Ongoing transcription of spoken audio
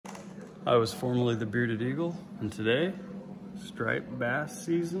I was formerly the bearded eagle, and today, striped bass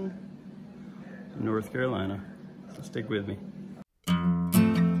season in North Carolina. So stick with me.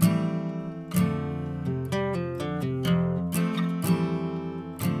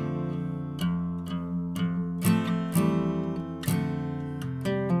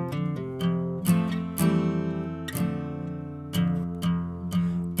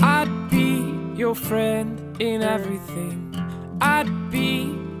 I'd be your friend in everything. I'd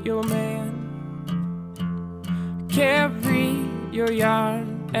be your man. Carry your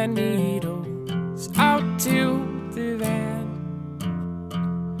yarn and needles out to the van.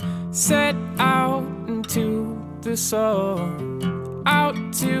 Set out into the sun, out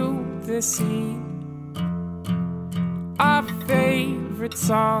to the sea. Our favorite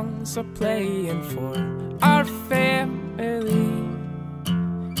songs are playing for our family.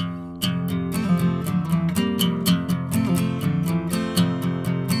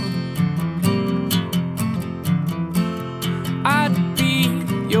 I'd be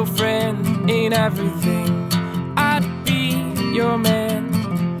your friend in everything. I'd be your man.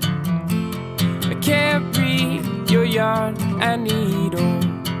 Carry your yarn and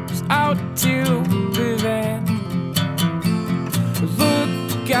needles out to the van.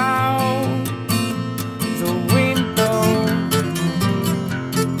 Look out the window.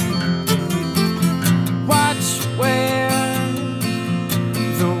 Watch where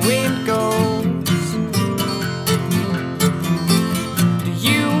the wind goes. Do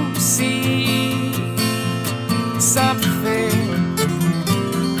you see something?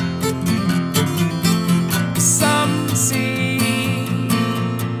 Some see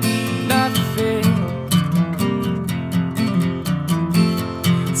nothing.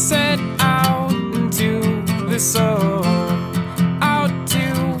 Set out into the sun, out to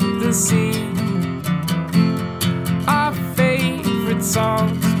the sea. Our favorite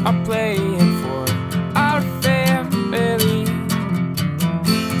songs are playing for our family.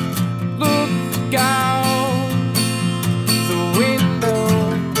 Look out the window.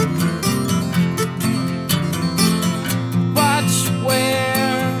 Watch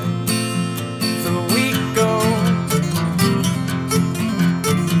where the week goes.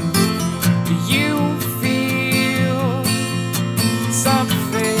 Do you feel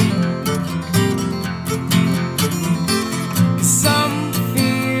something? 'Cause some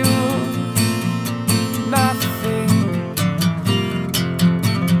feel nothing.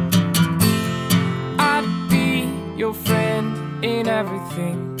 I'd be your friend in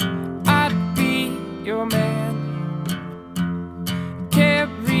everything. I'd be your man.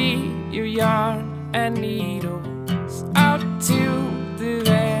 Carry your yarn and needles out to the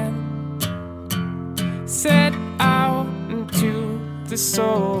van. Set out into the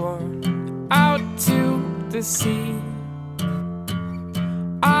sun, out to the sea.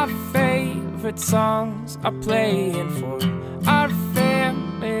 Our favorite songs are playing for our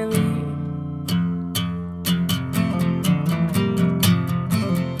family.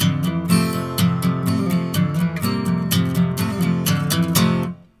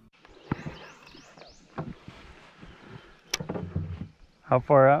 How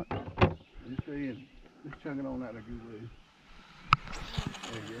far out? Just chugging on that a good way.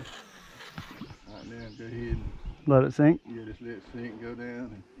 There you go. Alright, now go ahead and Let it sink. just let it sink, go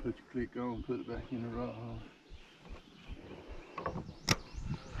down, and put your click on, put it back in the rod hole.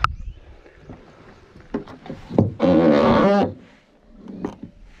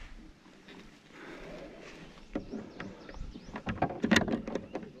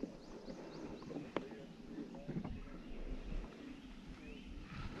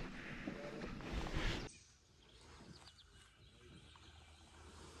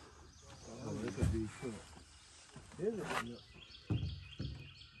 Is it?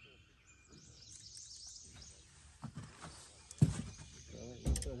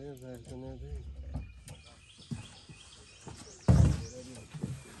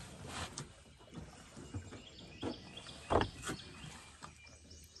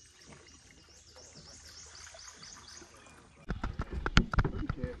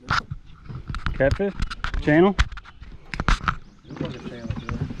 Catfish? Channel? Looks like a channel,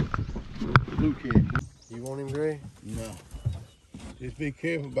 blue catfish. You want him, Gray? No. Just be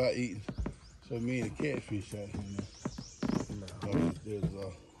careful about eating so many catfish out here. There's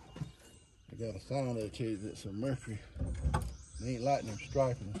I got a sign that tells you that some mercury. They ain't like them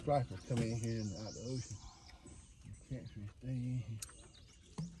stripers. The stripers come in here and out the ocean. The catfish stay in here.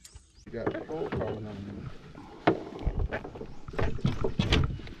 You got a full crawling on them.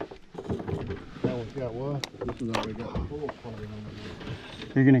 That one's got what? This one's already got the full crawling on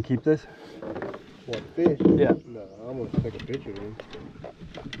them. You're gonna keep this? What, fish? Yeah. No, I'm gonna take a picture of him.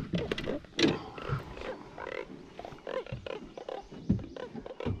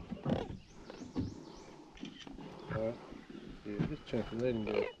 chunk of letting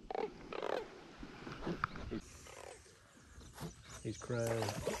go. He's crying.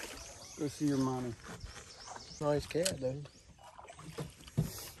 Go see your mommy. Nice cat, though.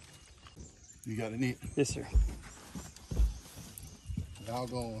 You got a net? Yes, sir. I'll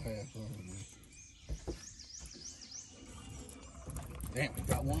go and have some of them. Damn, we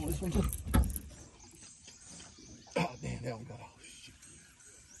got one on this one too. Oh, damn, that one got off. Shit.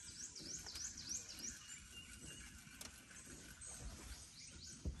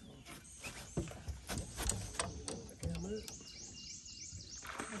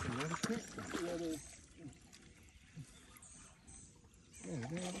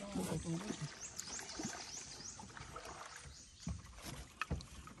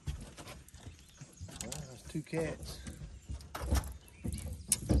 There's two cats.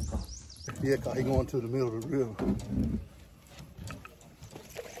 Yeah, cause he going to the middle of the river.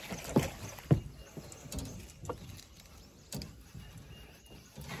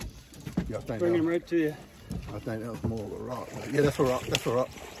 Yeah, I think Bring him that, right to you. I think that was more of a rock. Yeah, that's a rock. That's a rock.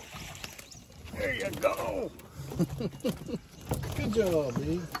 There you go. Good job,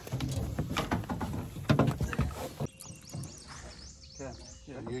 B. Okay.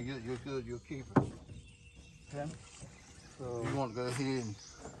 Yeah, you're good. You're a keeper. Okay. So You want to go ahead and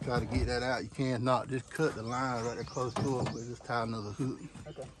try to get that out. You can not just cut the line right there close to it, but just tie another hook.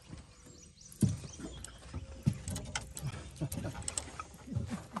 okay.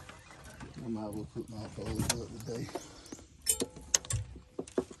 I might as well put my clothes up today.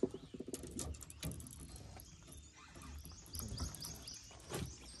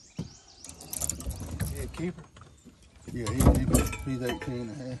 Yeah, keeper. Yeah, he's 18 and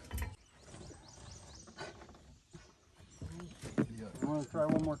a half. Yeah, I want to try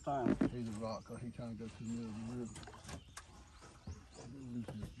one more time. he's a rock because he's trying to go to the middle of the river.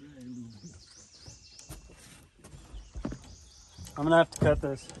 I'm gonna have to cut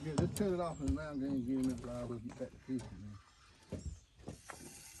this. Yeah, just cut it off in the mountain and get him in the line. We'll get back to fishing, man.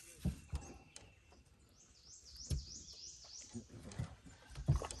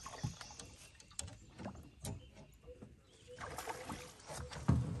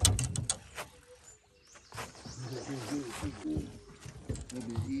 It'll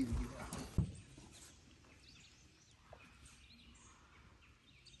be easy to get out.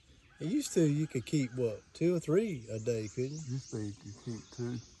 It used to, you could keep, what, 2 or 3 a day, couldn't you? This thing you keep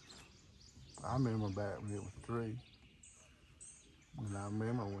 2. I remember back when it was 3. And I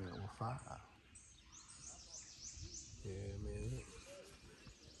remember when it was 5. Yeah, man.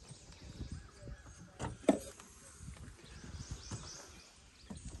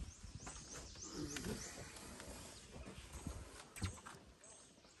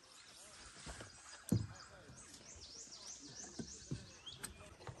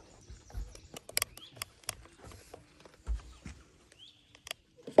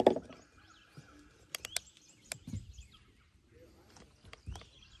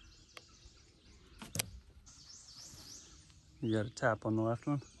 You got a tap on the left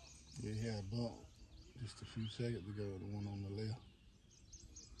one? Yeah, he had a bump just a few seconds ago, the one on the left.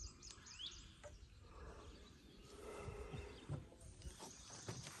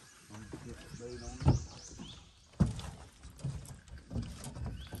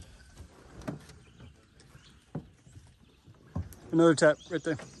 Another tap right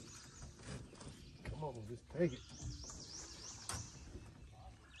there. Come on, just take it.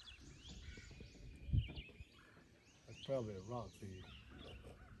 That's probably a rock feed.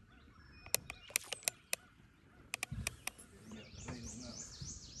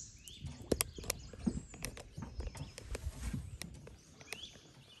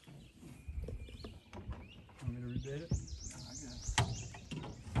 Want me to rebait it?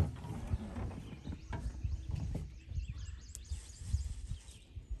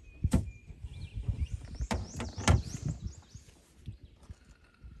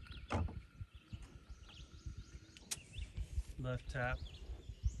 Left tap.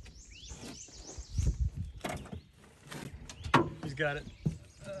 He's got it.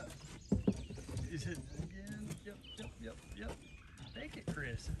 He's hitting it again. Yep. Take it,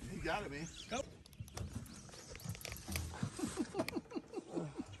 Chris. He got it, man. Go.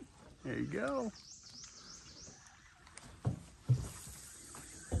 There you go.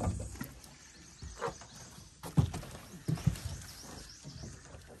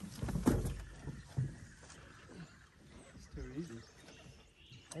 It's too easy.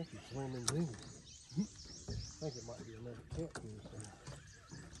 I think he's swimming in. I think it might be another catfish.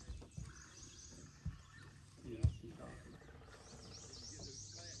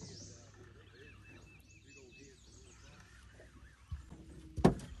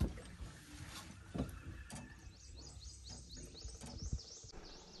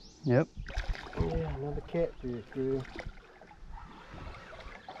 Yep. Yeah, another catfish, Greg.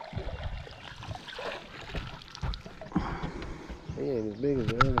 He ain't as big as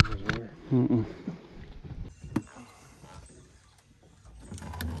the other ones were. Mm-mm.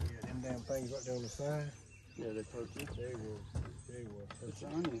 Yeah, them damn things right there on the side. Yeah, they poked you. They were. It's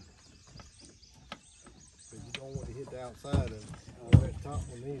on you. But you don't want to hit the outside of it. Or that top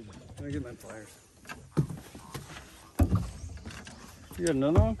one either. Let me get my pliers. You got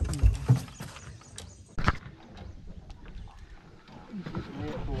another one?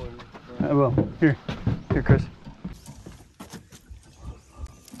 I will. Here, Chris.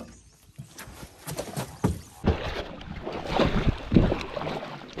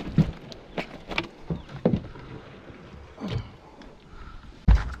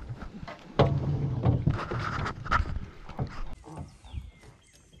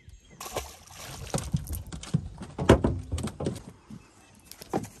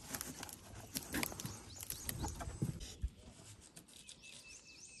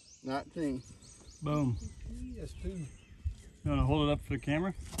 Boom. Yes, too. You want to hold it up for the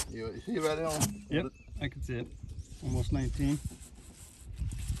camera? You see it right there on? Yep, I can see it. Almost 19.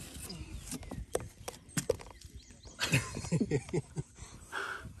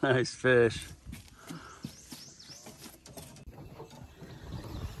 Nice fish.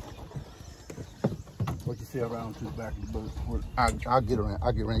 What you see around to the back of the boat? I'll get around.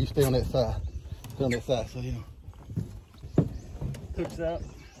 I'll get around. You stay on that side. Stay on that side so you know. Hooks out.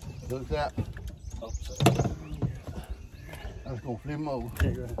 Hooks out. Oh, I'm just gonna flip him over.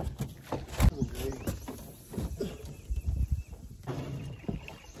 okay, go ahead.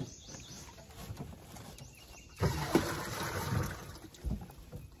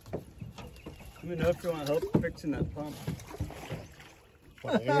 Let me know if you want help fixing that pump.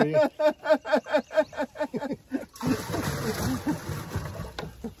 What area?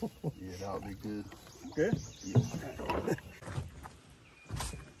 Yeah, that would be good. Good? Yeah.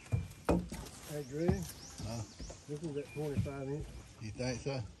 Hey, Greg. This is at 25 inch. You think so?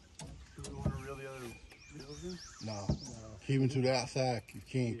 You want to reel the other reels in? No. Keep him to the outside. You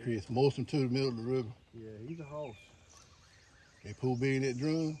can't, Chris. Most of them to the middle of the river. Yeah, he's a horse. They pull big in that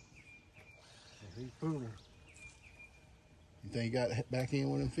drum. He's pulling. You think you got back in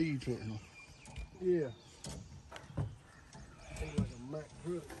with them feed trucks? Huh? Yeah. He's like a Mack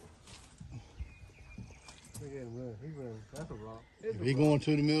truck. Look at him run. He's running. That's a rock. It's If a he rock. going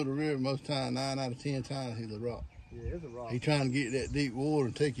to the middle of the river, most times, 9 out of 10 times, he's a rock. Yeah, it's a rock. He trying to get that deep water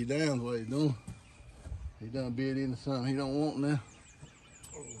and take you down the way he's doing. He done bit into something he don't want now.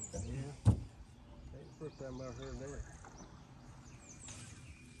 Yeah. Ain't the first time I've heard that.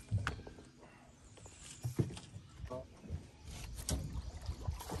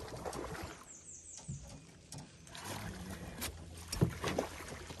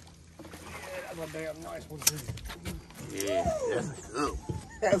 That's a damn nice one too. Yeah, that's a good one.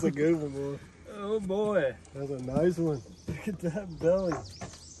 That's a good one, boy. Oh boy. That's a nice one. Look at that belly.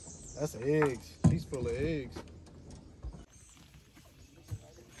 That's eggs. He's full of eggs.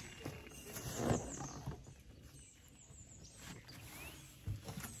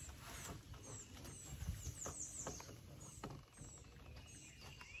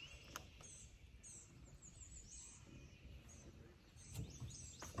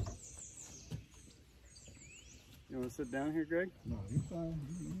 You want to sit down here, Greg? No, you fine.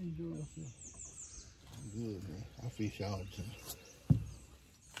 You ain't doing that. Good, man. I fish all the time.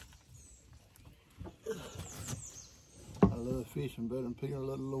 I love fishing better than picking a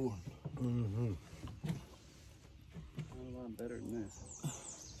little lure. Mm-hmm. Not a lot better than this.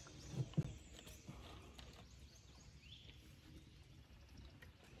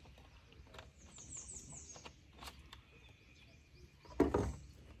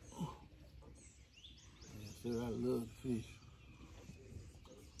 I love to fish.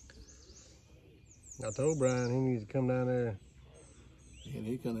 I told Brian he needs to come down there. Yeah,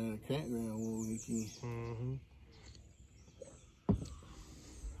 he come down to the campground one weekend. Mm-hmm.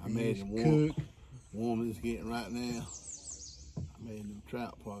 I made him warm as it's getting right now. I made them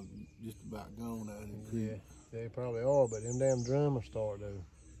trout probably just about gone out of the creek. Yeah, they probably are, but them damn drum will start though.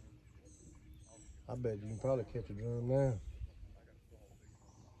 I bet you can probably catch a drum now.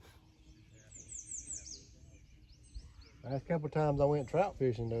 Last couple of times I went trout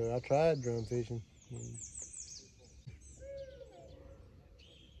fishing though, I tried drum fishing.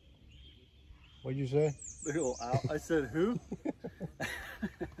 What'd you say? Big ol' owl. I said who?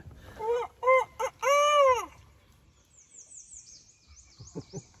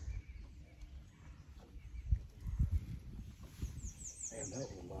 Damn, that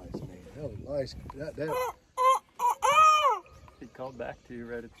was nice, man. That was nice. That called back to you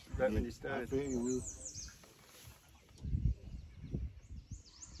right when you started. I feel you will.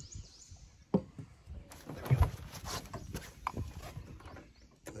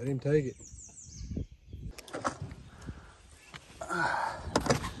 Let him take it.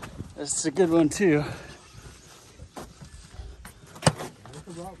 That's a good one too. That's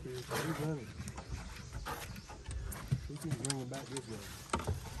a rockfish. He's running. We can bring him back this way.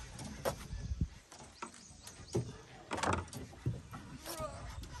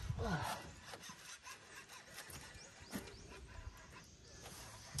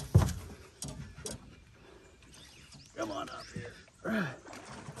 Come on up here.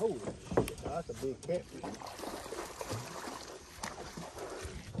 Holy shit, that's a big catfish.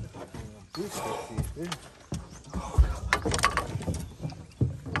 Big catfish, dude.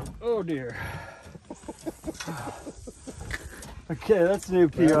 Oh dear. Okay, that's a new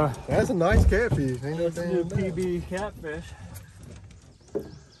PR. That's a nice catfish. Ain't no That's a new damn doubt. PB catfish.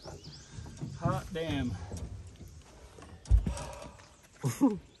 Hot damn.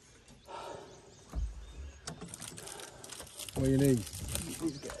 What do you need?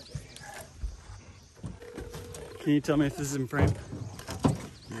 These guys right here. Can you tell me if this is in frame?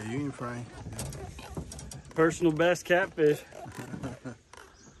 Yeah, you in frame. Personal best catfish.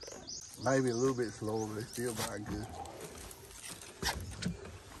 Maybe a little bit slower, but it's still about good.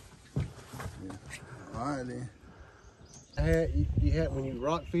 Yeah. All right then. You had when you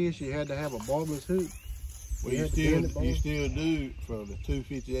rockfish, you had to have a barbless hook. Well, you still do for the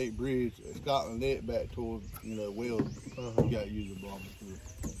 258 bridge at Scotland Neck back towards, Wells. You got to use a barbless hook.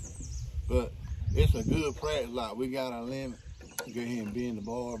 But it's a good practice. Like we got our limit. Go ahead and bend the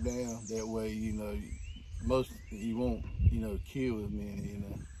barb down. That way, you won't, kill as many.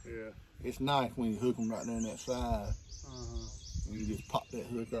 Yeah. It's nice when you hook them right there on that side. And you just pop that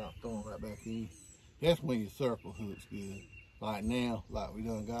hook out, throw them right back in. That's when your circle hook's good. Like now, like we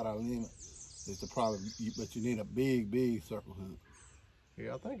done got our limit. It's the problem, but you need a big circle hook.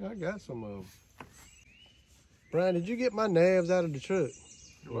 Yeah, I think I got some of them. Brian, did you get my nabs out of the truck?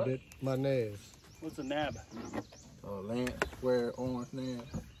 What? My nabs. What's a nab? Lance square orange nab.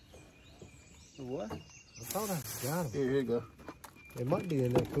 What? I thought I got them. Here you go. It might be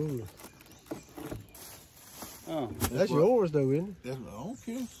in that cooler. Oh, That's yours though, isn't it? That's what I don't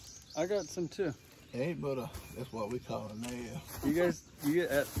care. I got some too. Ain't but that's what we call a nab. You guys, you've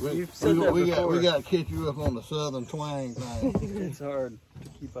said We that before. we got to catch you up on the southern twang thing. It's hard to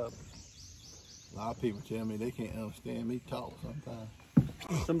keep up. A lot of people tell me they can't understand me talk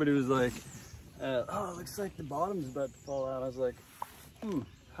sometimes. Somebody was like, oh, it looks like the bottom's about to fall out. I was like,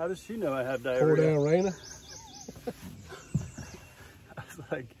 how does she know I have Pour diarrhea? down Raina. I was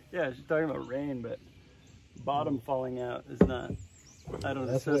like, yeah, she's talking about rain, but bottom falling out is not, I don't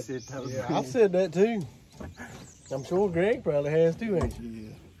associate that with Yeah, rain. I've said that too. I'm sure Greg probably has too, ain't you?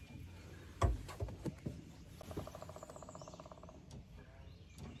 Yeah.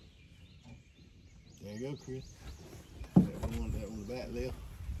 There you go, Chris. That one the back left.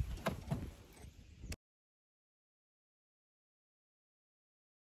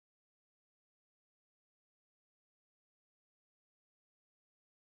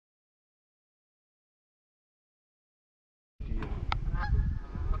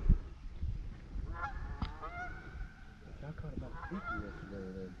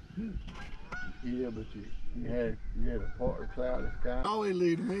 Yeah, but you had a partly cloudy sky. Always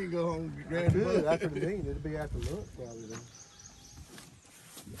leave me and go home and grab the Good, bus. after the meeting. It'll be after lunch probably then.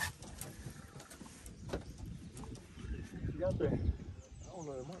 You got there. I don't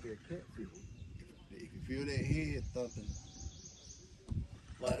know, it might be a catfish. If you feel that head thumping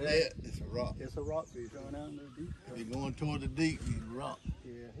like that, it's a rock. It's a rockfish. Going out into the deep. If you're going toward the deep, it's a rock.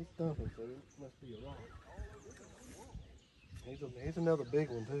 Yeah, he's thumping, so it must be a rock. He's another big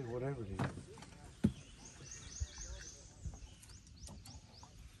one too, whatever it is.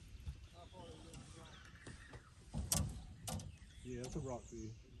 Yeah, it's a rockfish.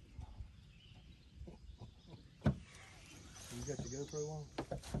 You got your GoPro on?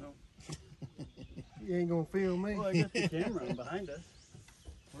 No. You ain't gonna film me. Well, I got the camera on behind us.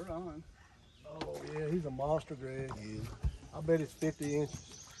 We're on. Oh yeah, he's a monster, Greg. Yeah. I bet it's 50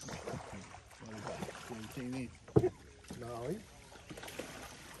 inches. What is that, 17 inches? No,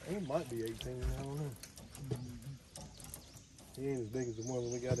 he might be 18, I don't know. He ain't as big as the one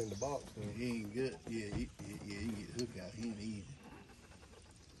we got in the box though. He ain't good. Yeah, you can get the hook out. He ain't easy.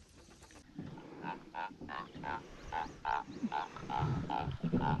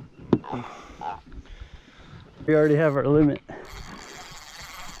 We already have our limit.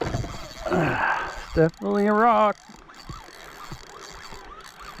 Definitely a rock.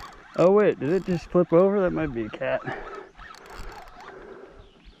 Oh wait, did it just flip over? That might be a cat.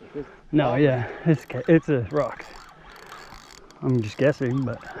 No, yeah, it's a rocks. I'm just guessing,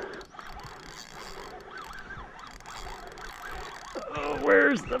 but. Oh,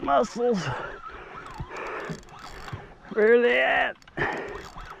 where's the mussels? Where are they at? Yeah,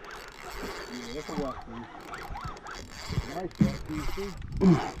 that's a rock piece. Nice rock piece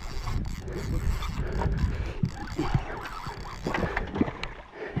too.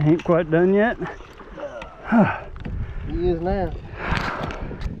 Ain't quite done yet. He is now.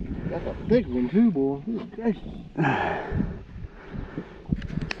 That's a big one too, boy. Good gracious.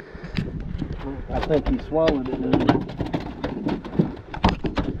 I think he swallowed it though.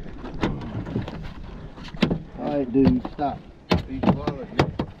 Alright, dude, stop. He swallowed it.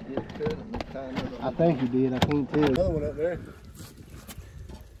 He did cut it and tie another one. I think he did. I can't tell. Another one up there.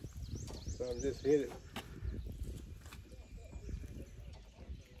 Something just hit it.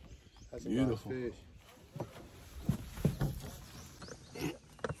 That's a Beautiful. nice fish.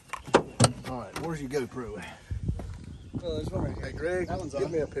 Alright, where's your GoPro at? Oh, there's one right here. Hey, Greg, That one's give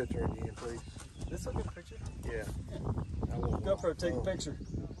on. me a picture again, please. This a good picture. Yeah. I want GoPro, take a picture.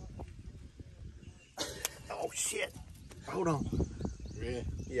 Oh, shit. Hold on. Yeah.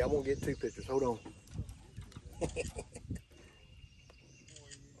 Yeah, I won't get two pictures. Hold on.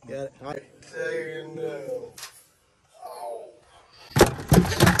 Got it. All right. There you know.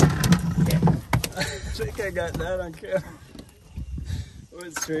 I think I got that on camera.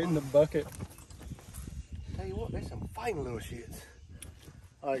 Went straight in the bucket. Tell you what, there's some fighting little shits.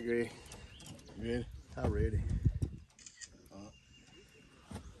 All right, Greg. Ready? I'm ready.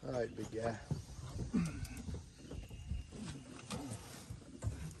 All right, big guy.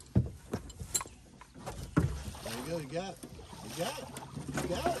 There you go. You got it. You got it.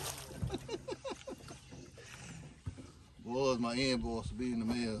 You got it. Boys, my invoice will be in the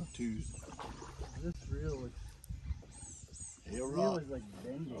mail Tuesday. This reel is He'll rock. like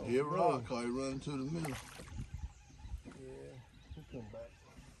dangerous. He'll rock. Cause he run to the middle. yeah. He'll come back.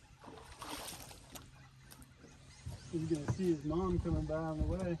 He's gonna see his mom coming by on the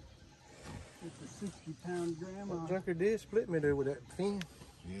way. It's a 60-pound grandma. That junker did split me there with that fin.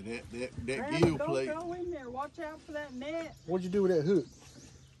 Yeah, that Grandma, gill don't plate. go in there. Watch out for that net. What'd you do with that hook?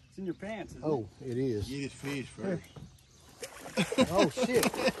 It's in your pants, isn't Oh, it is. Get his fish first. Oh shit.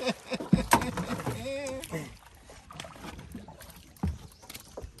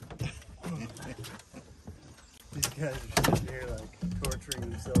 These guys are sitting here like torturing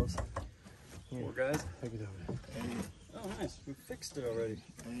themselves. Poor guys. Take it over there. Hey, Oh, nice. We fixed it already.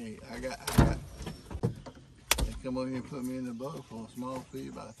 hey, I got. They come over here and put me in the boat for a small fee,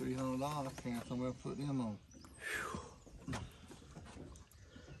 about $300. Can't somewhere put them on.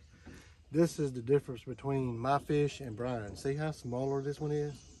 This is the difference between my fish and Brian. See how smaller this one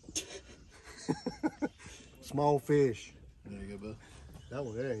is? Small fish. There you go, bud. That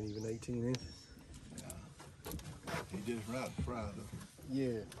one there ain't even 18 inches. He just right to fry though.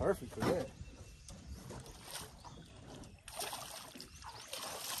 Yeah, perfect for that.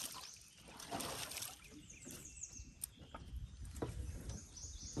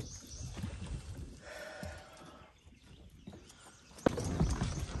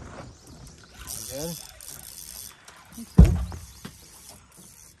 You got it?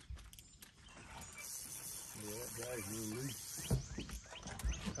 Yeah, that guy's real loose.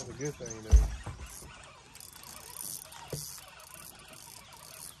 That's a good thing though.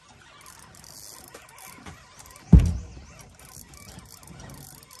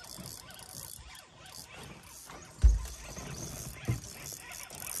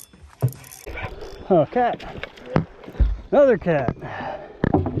 Oh, cat. Another cat.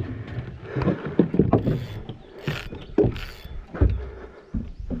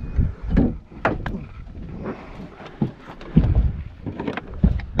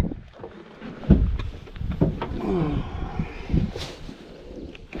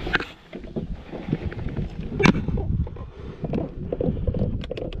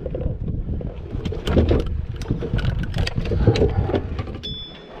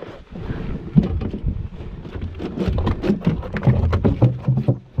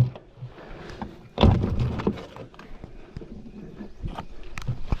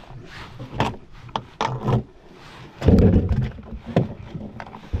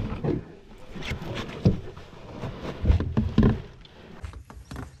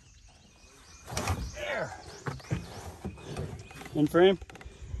 In frame?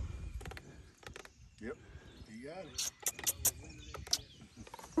 Yep, you got it.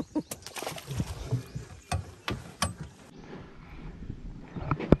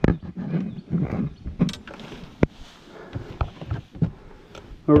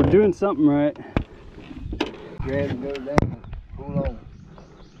 Well, we're doing something right. Grab and go down. Pull on.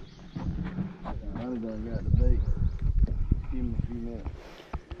 done got the bait. Give him a few minutes.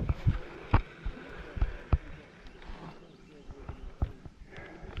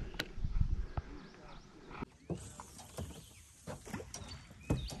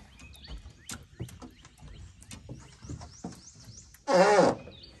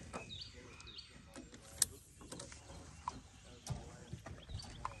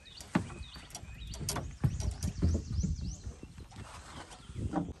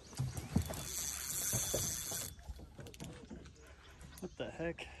 What the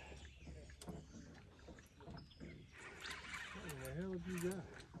heck? What the hell have you got?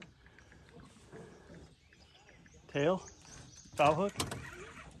 Tail? Foul hook? I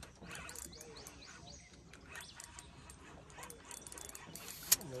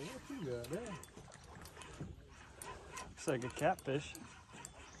don't know what you got there. Looks like a catfish.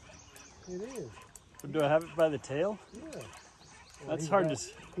 It is. But do I have it by the tail? Yeah. Well, That's he's hard wrapped,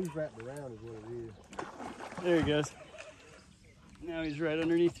 to... He's wrapped around is what it is. There he goes. Now he's right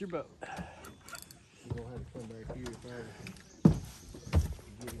underneath your boat. You're going to have to come back here if I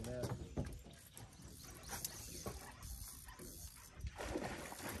get him out.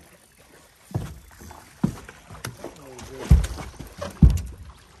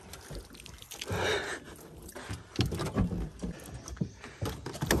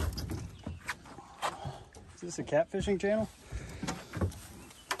 Is this a catfishing channel?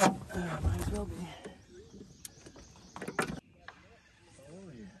 Might as well be. Oh,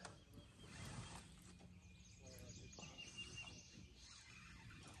 yeah.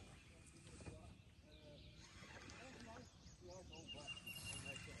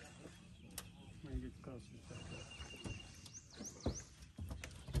 When he gets closer, check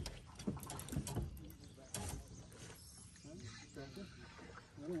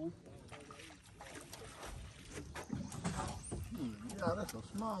Yeah, that's a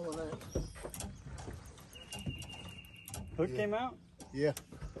small one there. Hook Yeah. came out? Yeah.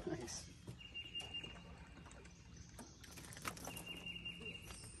 Nice.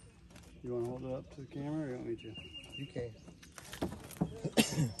 You want to hold it up to the camera or you want me to? You can.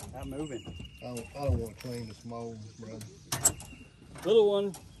 Not moving. I don't want to claim the small one, brother. Little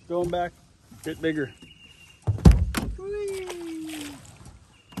one going back, get bigger.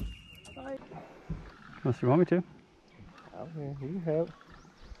 Unless you want me to. Okay, you can help.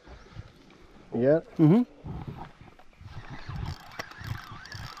 Yeah. Mm-hmm.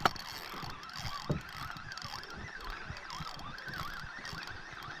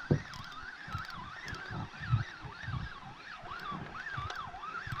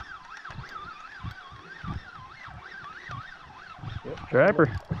 Striper.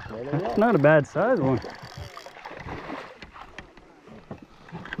 That's not a bad size one.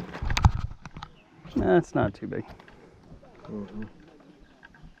 That's not too big.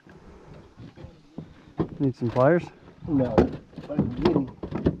 Need some pliers? No. If I can get him.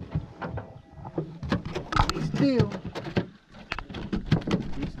 Be still.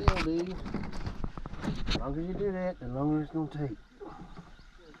 Be still, dude. The longer you do that, the longer it's going to take.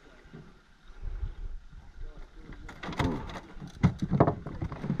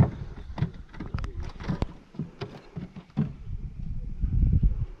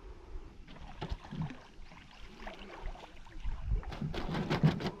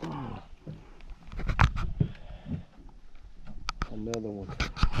 Another one.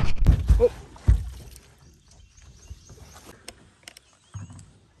 Oh.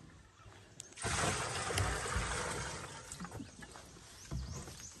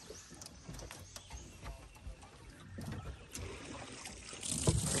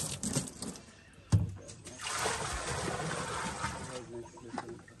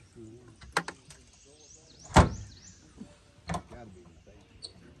 Gotta be mistaken.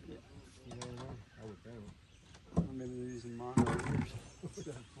 Yeah. You know what? I would think. Or maybe they're using mono ears.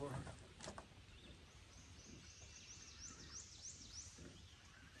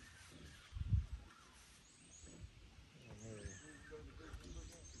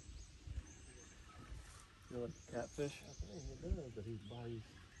 Feel like a catfish? I think it does, but he's bobbing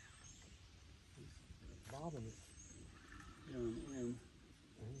it. Going in.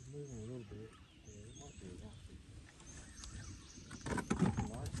 And he's moving a little bit. Yeah, it might be a rock.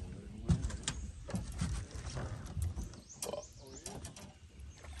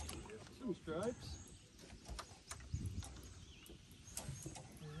 Some stripes.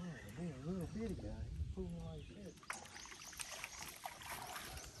 Yeah, a little bitty guy. He's pulling like shit.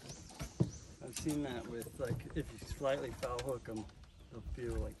 I've seen that with, like, if you slightly foul hook them, they'll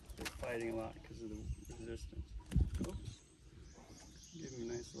feel like they're fighting a lot because of the resistance. Oops. Give him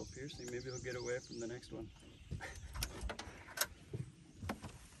a nice little piercing. Maybe he'll get away from the next one.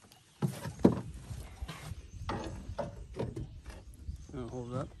 I'll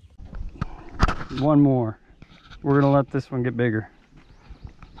hold it up. One more. We're gonna let this one get bigger.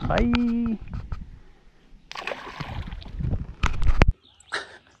 Bye.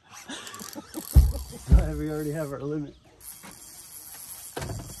 We already have our limit.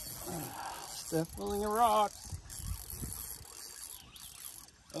 Steph filling a rock.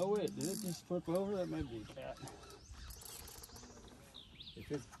 Oh wait, did it just flip over? That might be a cat.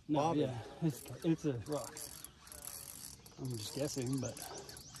 If it's No, bobbing. yeah, it's a rock. I'm just guessing, but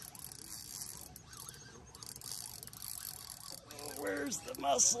where's the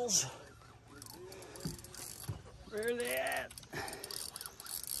mussels? Where are they at? Yeah,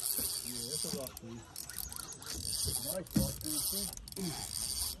 that's a rock, dude. Nice rock, dude.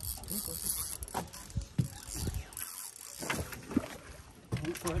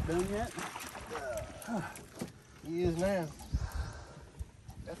 Ain't quite done yet. He is now.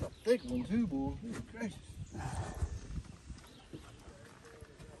 That's a thick one too, boy. Goodness gracious.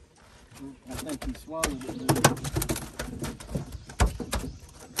 I think he swallowed it, dude.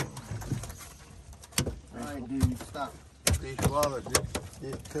 Alright, dude, stop. He swallowed it,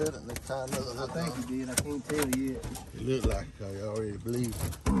 just cut it and they tied another I hook think on. he did. I can't tell yet. It looked like it 'cause you already believed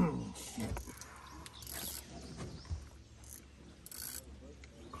it. Shit.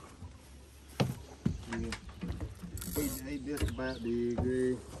 Yeah. He just about did,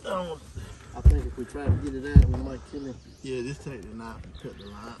 Greg. I think if we try to get it out, we might kill him. Yeah, just take the knife and cut the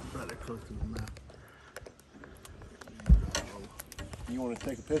line right there close to his mouth. You want to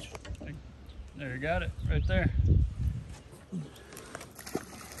take a picture? There, you got it, right there.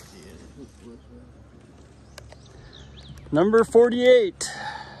 Number 48.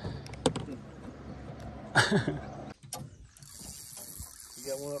 You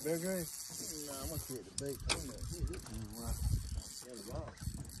got one up there, Greg? No, I'm gonna get the bait. I'm gonna hit it. Yeah, the rock.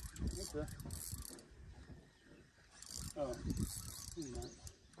 Okay. Oh.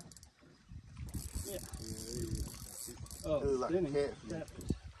 Yeah. Oh, It was like a spinning. catfish.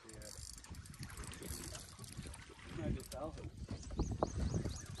 Catfish. Might be 1,000.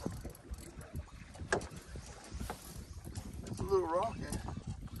 It's a little rock, yeah.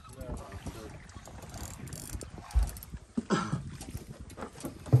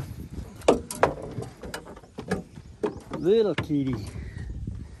 Little kitty.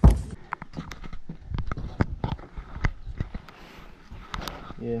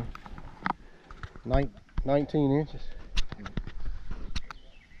 Yeah. 19 inches.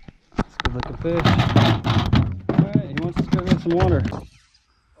 That's a good looking fish. Alright, he wants to go get some water.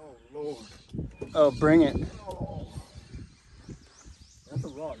 Oh, Lord. Oh, bring it. That's a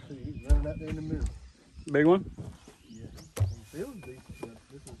rock, too. He's running out there in the middle. Big one? Yeah. He feels decent, but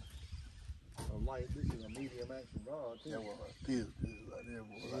this is a light, this is a medium action rod, too. That was a feels good right there,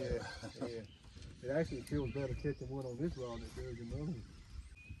 boy. Yeah, yeah. It actually feels better catching one on this rod than it does in the other one.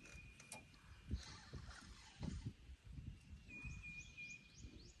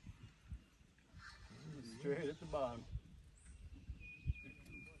 Straight at the bottom.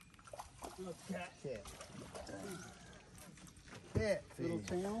 Little cat. Cat. Little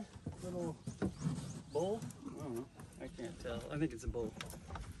channel. Little bull. I don't know. I can't tell. I think it's a bull.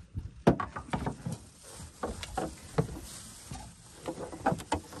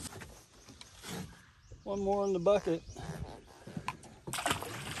 One more in the bucket.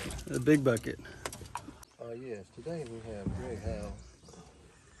 The big bucket. Yes, today we have Greg Howe.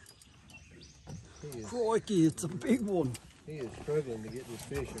 Crikey, it's a big one. He is struggling to get this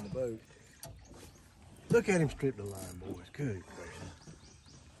fish in the boat. Look at him strip the line, boys. Good gracious.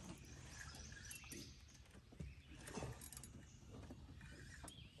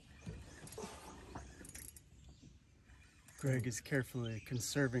 Greg is carefully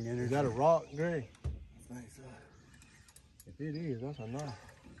conserving energy. Is that a rock, Greg? I think so. If it is, that's a knife.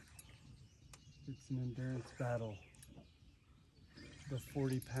 It's an endurance battle. The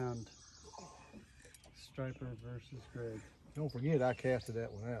 40-pound striper versus Greg. Don't forget, I casted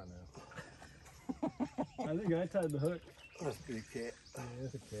that one out now. I think I tied the hook. Must be a cat. Yeah,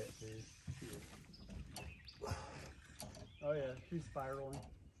 that's a catfish. Oh yeah, she's spiraling.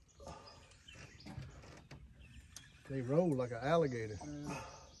 They roll like an alligator.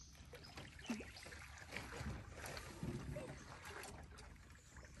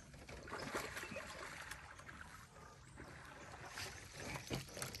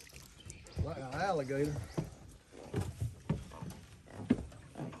 Like an alligator.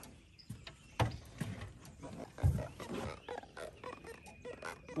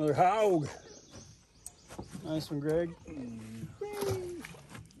 Another hog. Nice one, Greg.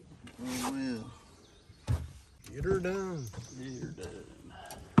 Oh, well. Get her done. You're done.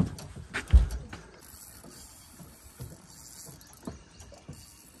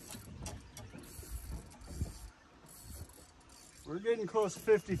 We're getting close to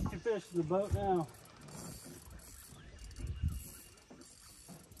 50 fish in the boat now.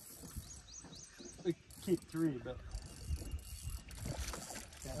 We keep 3, but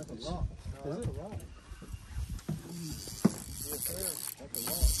Yeah, that's a lot. No, is that's it? a lot. Yes, sir. That's a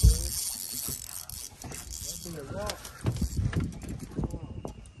lot, dude. That's a lot.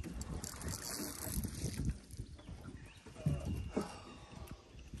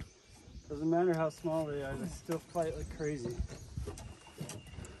 doesn't matter how small they are, they still fight like crazy.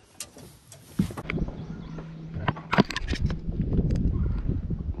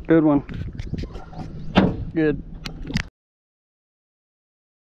 Good one. Good.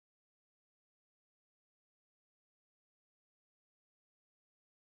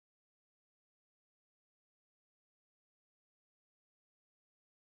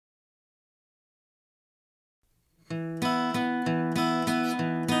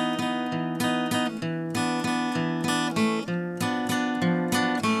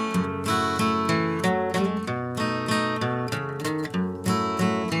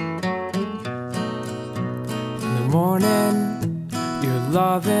 Morning, your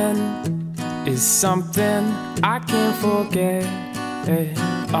loving is something I can't forget.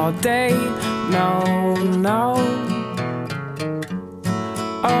 All day, no, no.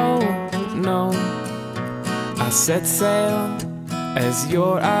 Oh, no. I set sail as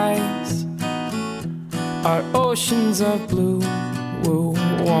your eyes are oceans of blue.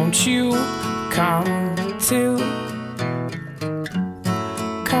 Won't you come to?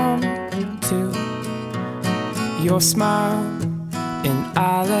 Your smile, an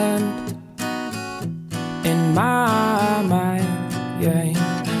island in my mind,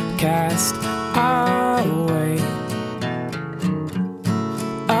 yeah. Cast away,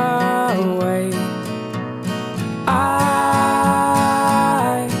 away. I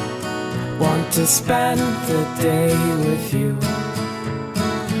want to spend the day with you.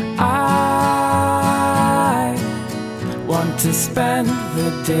 I want to spend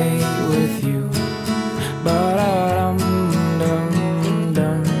the day with you.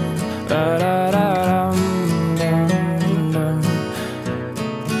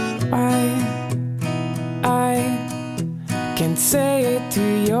 I can say it to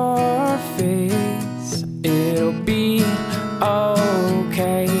your face, it'll be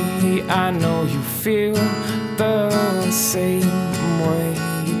okay. I know you feel the same way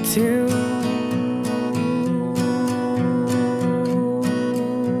too.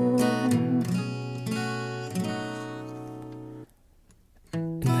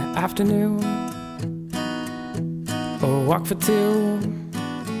 Afternoon, a walk for 2,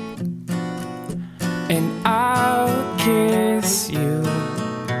 and I'll kiss you.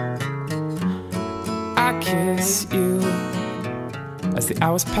 I kiss you as the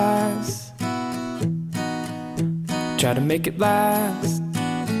hours pass. Try to make it last.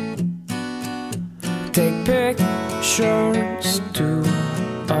 Take pictures too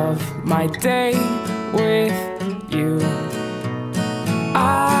of my day with you. I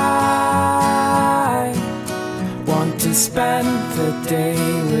want to spend the day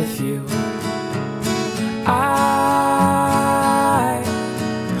with you. I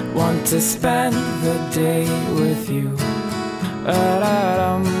want to spend the day with you.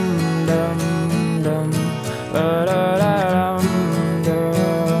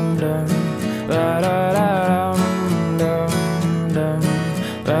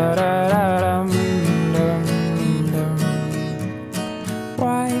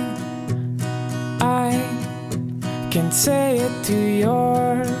 Why I can say it to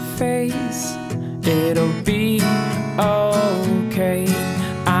your face, it'll be okay.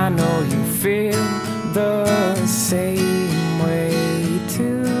 I know you feel the same way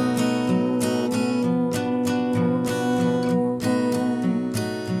too.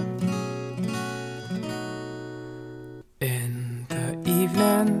 In the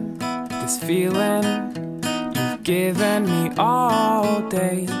evening, this feeling you've given me all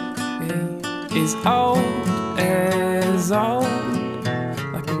day is old as old,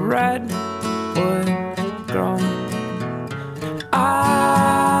 like a redwood grown.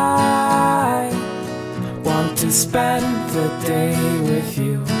 I want to spend the day with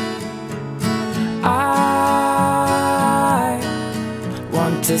you. I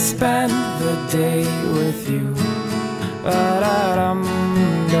want to spend the day with you.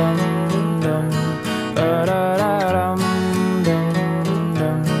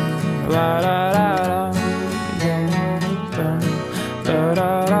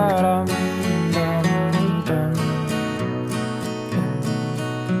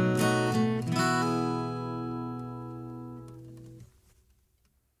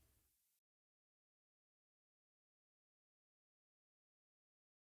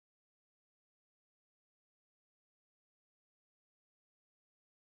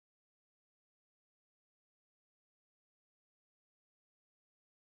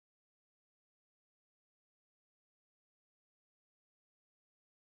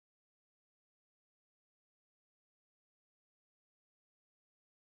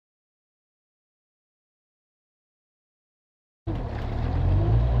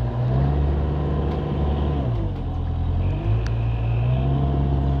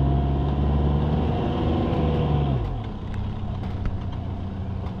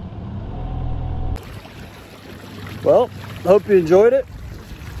 Well, hope you enjoyed it.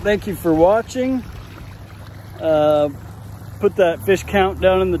 Thank you for watching. Put that fish count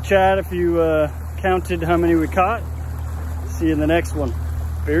down in the chat if you counted how many we caught. See you in the next one.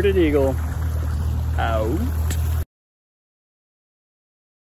 Bearded Eagle out.